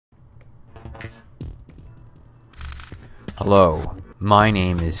Hello, my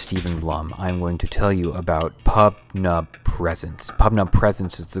name is Stephen Blum. I'm going to tell you about PubNub Presence. PubNub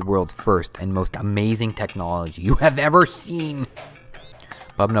Presence is the world's first and most amazing technology you have ever seen.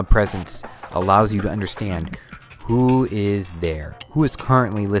 PubNub Presence allows you to understand who is there, who is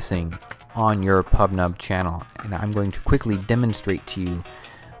currently listening on your PubNub channel. And I'm going to quickly demonstrate to you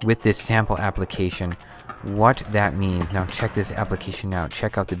with this sample application what that means. Now check this application out.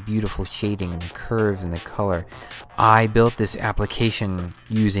 Check out the beautiful shading and the curves and the color. I built this application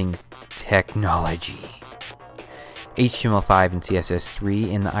using technology. HTML5 and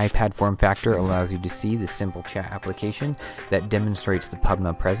CSS3 in the iPad form factor allows you to see the simple chat application that demonstrates the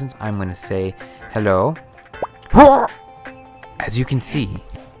PubNub presence. I'm going to say hello. As you can see,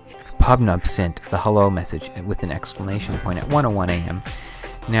 PubNub sent the hello message with an exclamation point at 1:01 a.m.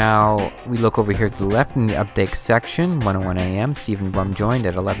 Now, we look over here to the left in the update section, 1:01 a.m. Stephen Blum joined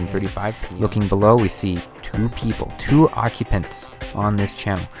at 11:35 p.m. Looking below, we see two people, two occupants on this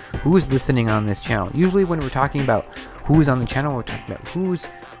channel. Who is listening on this channel? Usually when we're talking about who's on the channel, we're talking about who's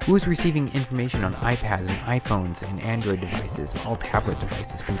receiving information on iPads and iPhones and Android devices, all tablet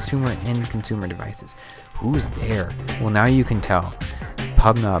devices, consumer and consumer devices. Who's there? Well, now you can tell.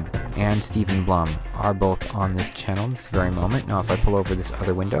 PubNub and Stephen Blum are both on this channel this very moment. Now if I pull over this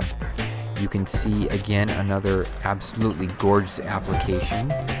other window, you can see again another absolutely gorgeous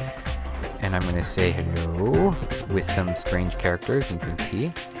application. And I'm going to say hello with some strange characters, you can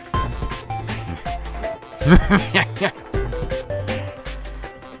see.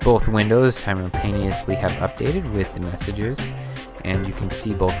 Both windows simultaneously have updated with the messages. And you can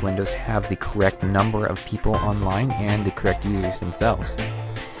see both windows have the correct number of people online and the correct users themselves.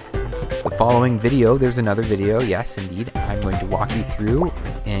 The following video, there's another video, yes indeed, I'm going to walk you through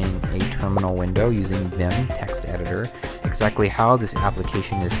in a terminal window using Vim text editor exactly how this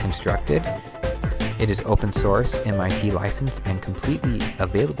application is constructed. It is open source, MIT licensed, and completely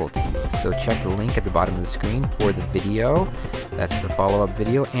available to you. So check the link at the bottom of the screen for the video. That's the follow-up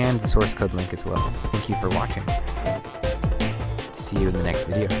video and the source code link as well. Thank you for watching. See you in the next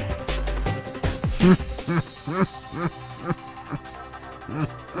video.